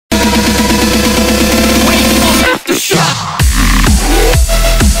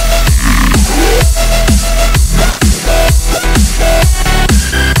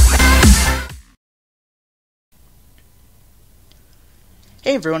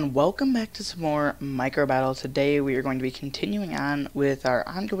Hey everyone, welcome back to some more Micro Battle. Today we are going to be continuing on with our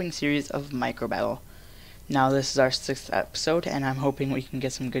ongoing series of Micro Battle. Now this is our 6th episode and I'm hoping we can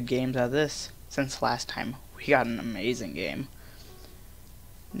get some good games out of this, since last time we got an amazing game.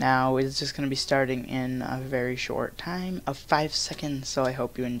 Now it's just going to be starting in a very short time of 5 seconds, so I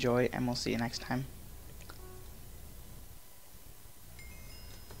hope you enjoy and we'll see you next time.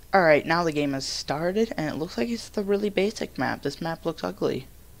 Alright, now the game has started and it looks like it's the really basic map. This map looks ugly.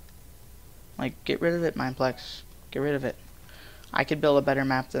 Like, get rid of it, Mineplex. Get rid of it. I could build a better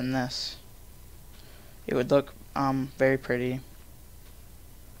map than this. It would look, very pretty.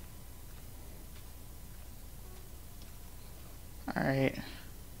 Alright.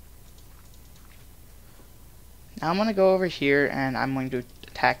 Now I'm gonna go over here and I'm going to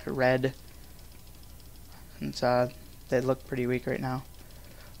attack red. Since, they look pretty weak right now.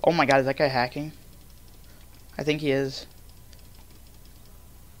 Oh my god, is that guy hacking? I think he is.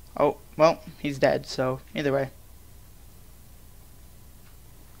 Oh, well, he's dead, so either way.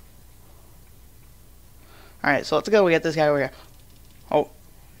 Alright, so let's go. We got this guy over here. Oh,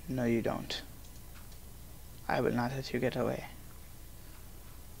 no you don't. I would not let you get away.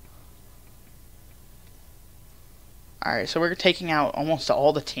 Alright, so we're taking out almost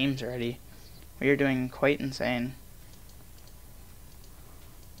all the teams already. We are doing quite insane.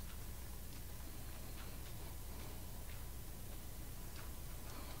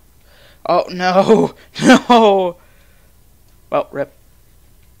 Oh, no! No! Well, rip.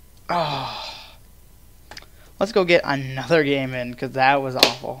 Oh. Let's go get another game in, because that was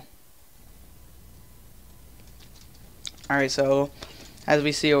awful. Alright, so, as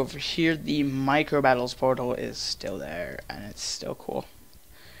we see over here, the Micro Battles portal is still there, and it's still cool.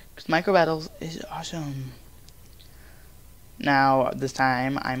 Because Micro Battles is awesome. Now, this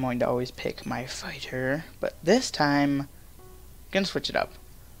time, I'm going to always pick my fighter, but this time, I'm going to switch it up.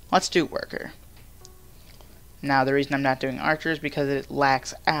 Let's do worker. Now the reason I'm not doing archer is because it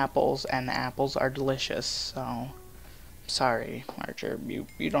lacks apples, and the apples are delicious, so sorry, archer,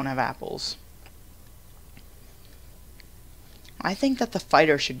 you don't have apples. I think that the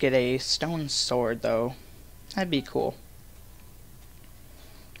fighter should get a stone sword though. That'd be cool.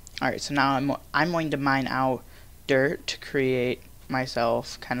 Alright, so now I'm going to mine out dirt to create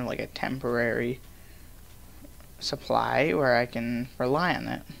myself kind of like a temporary supply where I can rely on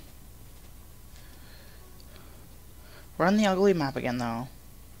it. We're on the ugly map again, though.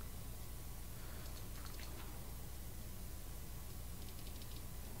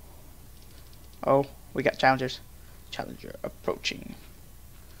 Oh, we got challengers. Challenger approaching.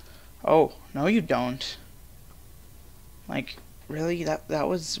 Oh, no you don't. Like, really? That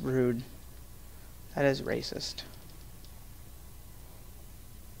was rude. That is racist.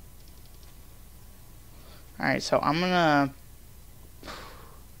 Alright, so I'm gonna...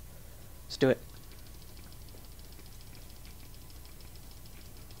 Let's do it.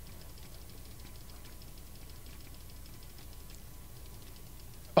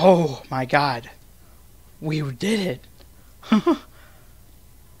 Oh my god. We did it.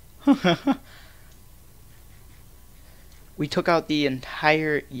 We took out the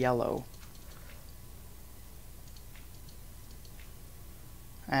entire yellow.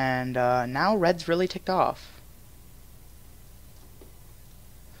 And now red's really ticked off.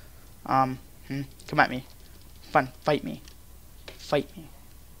 Come at me. Fight me. Fight me.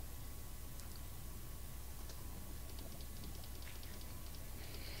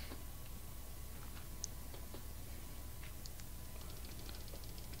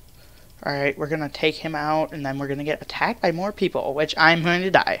 Alright, we're gonna take him out, and then we're gonna get attacked by more people, which I'm going to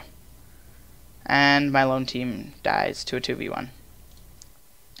die. And my lone team dies to a 2v1.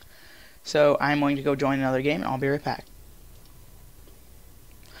 So I'm going to go join another game, and I'll be right back.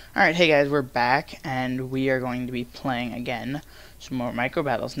 Alright, hey guys, we're back, and we are going to be playing again some more Micro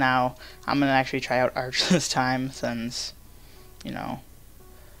Battles. Now, I'm gonna actually try out Archer this time, since, you know,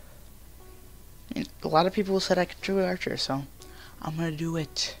 a lot of people said I could do Archer, so I'm gonna do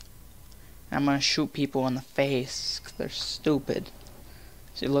it. I'm gonna shoot people in the face because they're stupid.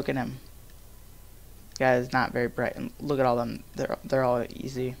 See, look at him. The guy is not very bright. And look at all them. They're all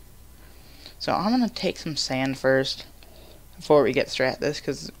easy. So I'm gonna take some sand first before we get straight at this,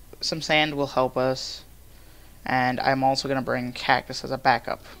 because some sand will help us. And I'm also gonna bring cactus as a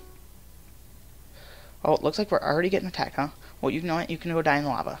backup. Oh, it looks like we're already getting attacked, huh? Well, you know what? You can go die in the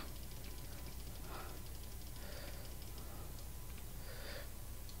lava.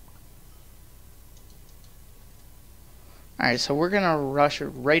 Alright, so we're going to rush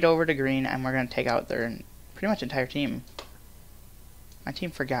right over to green, and we're going to take out their pretty much entire team. My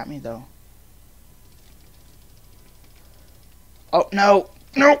team forgot me, though. Oh, no!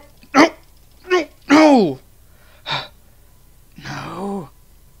 No! No! No! No! No!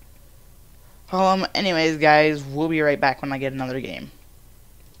 Anyways, guys, we'll be right back when I get another game.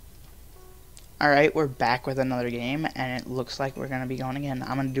 Alright, we're back with another game, and it looks like we're gonna be going again.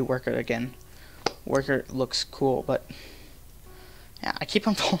 I'm gonna do Worker again. Worker looks cool, but yeah, I keep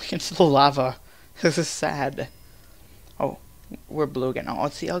on falling into the lava. This is sad. Oh, we're blue again. Oh,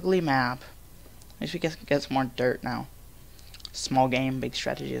 it's the ugly map. At least we get some more dirt now. Small game, big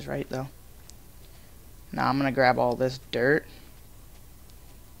strategies, right, though? Now I'm gonna grab all this dirt.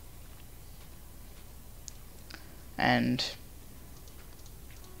 And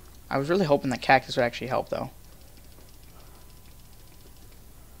I was really hoping that cactus would actually help, though.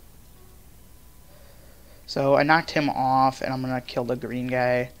 So I knocked him off, and I'm gonna kill the green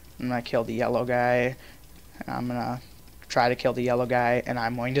guy. I'm gonna kill the yellow guy. And I'm gonna try to kill the yellow guy, and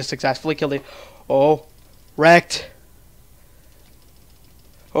I'm going to successfully kill the... Oh, wrecked.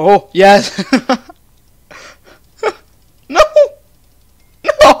 Oh, yes. No.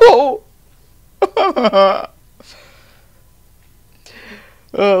 No.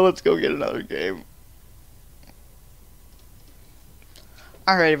 Oh, let's go get another game.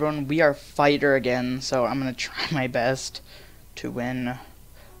 Alright, everyone, we are fighter again, so I'm gonna try my best to win.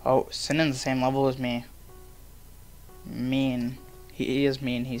 Oh, Sinan's the same level as me. Mean. He is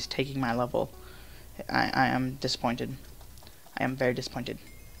mean. He's taking my level. I am disappointed. I am very disappointed.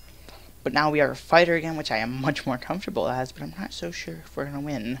 But now we are a fighter again, which I am much more comfortable as, but I'm not so sure if we're gonna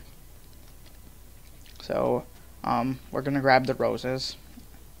win. So, we're gonna grab the roses.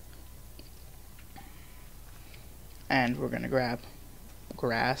 And we're gonna grab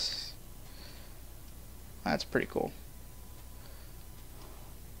grass. That's pretty cool.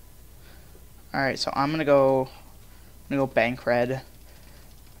 Alright, so I'm gonna go bank red.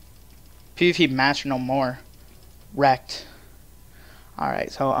 PvP master no more. Wrecked.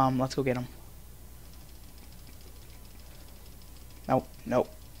 Alright, so let's go get him. Nope, nope,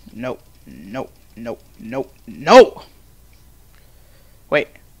 nope, nope, nope, nope, no! Wait.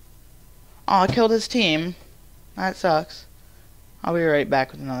 Oh, I killed his team. That sucks. I'll be right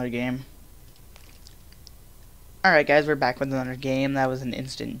back with another game. Alright guys, we're back with another game. That was an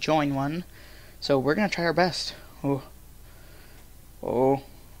instant join one. So we're gonna try our best. Oh. Oh.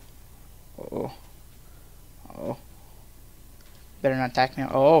 Oh. Oh. Better not attack me.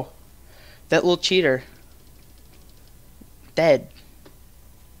 Oh. That little cheater. Dead.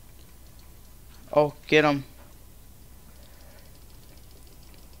 Oh, get him.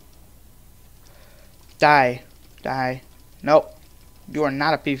 Die. Die. Nope. You are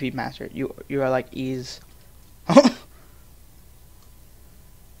not a PvP master. You are like ease.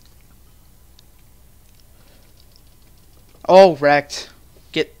 Oh, wrecked.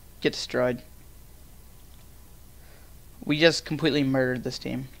 Get destroyed. We just completely murdered this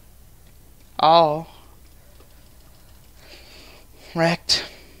team. Oh. Wrecked.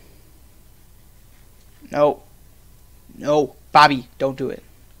 No. No. Bobby, don't do it.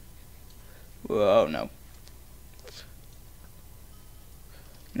 Whoa, no.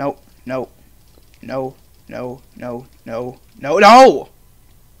 No, no. No, no, no, no, no, no!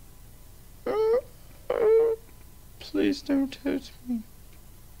 Please don't touch me.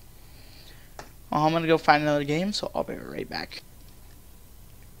 Well, I'm gonna go find another game, so I'll be right back.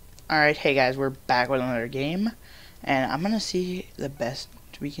 Alright, hey guys, we're back with another game. And I'm gonna see the best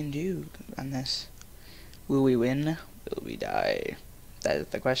we can do on this. Will we win? Will we die? That is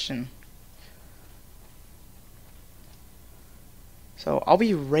the question. So, I'll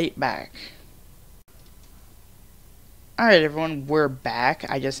be right back. Alright everyone, we're back.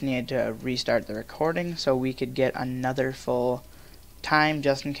 I just needed to restart the recording so we could get another full time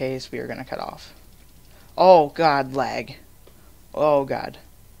just in case we were gonna cut off. Oh god, lag. Oh god.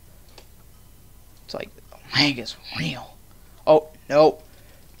 It's like, lag is real. Oh, no.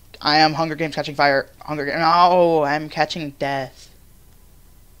 I am Hunger Games catching fire. Hunger Games. No, I'm catching death.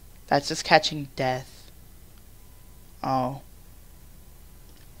 That's just catching death. Oh.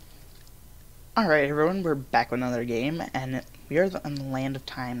 Alright everyone, we're back with another game, and we are in the land of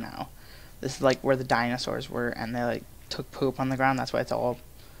time now. This is like where the dinosaurs were, and they like took poop on the ground. That's why it's all,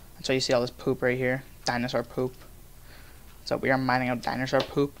 that's why you see all this poop right here. Dinosaur poop. So we are mining out dinosaur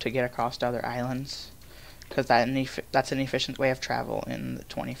poop to get across to other islands. Because that's an efficient way of travel in the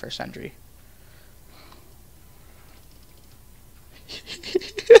 21st century.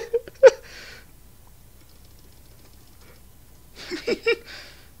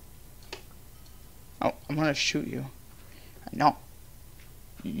 Oh, I'm gonna shoot you. No.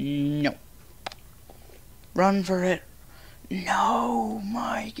 No. Run for it. No,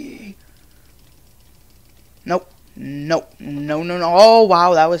 Mikey. Nope. Nope. No, no, no. Oh,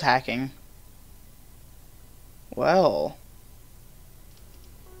 wow, that was hacking. Well.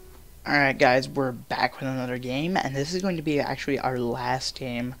 Alright, guys, we're back with another game, and this is going to be actually our last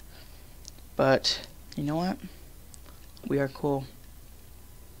game. But, you know what? We are cool.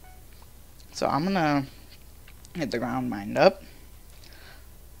 So I'm gonna get the ground mined up.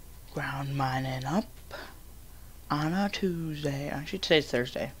 Ground mining up on a Tuesday. Actually, today's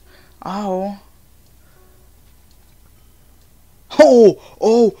Thursday. Oh. Oh!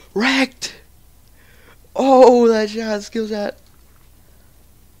 Oh! Wrecked! Oh, that shot, skill shot.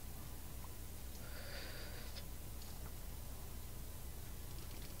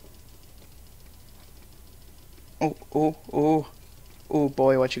 Oh, oh, oh. Oh,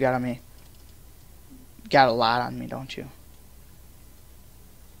 boy, what you got on me? Got a lot on me, don't you?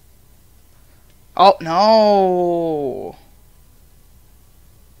 Oh, no!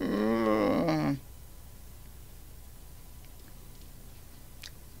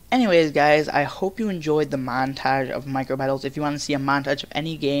 Anyways, guys, I hope you enjoyed the montage of micro battles. If you want to see a montage of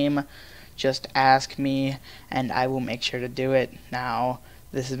any game, just ask me, and I will make sure to do it. Now,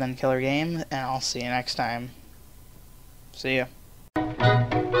 this has been Killer Game, and I'll see you next time. See ya.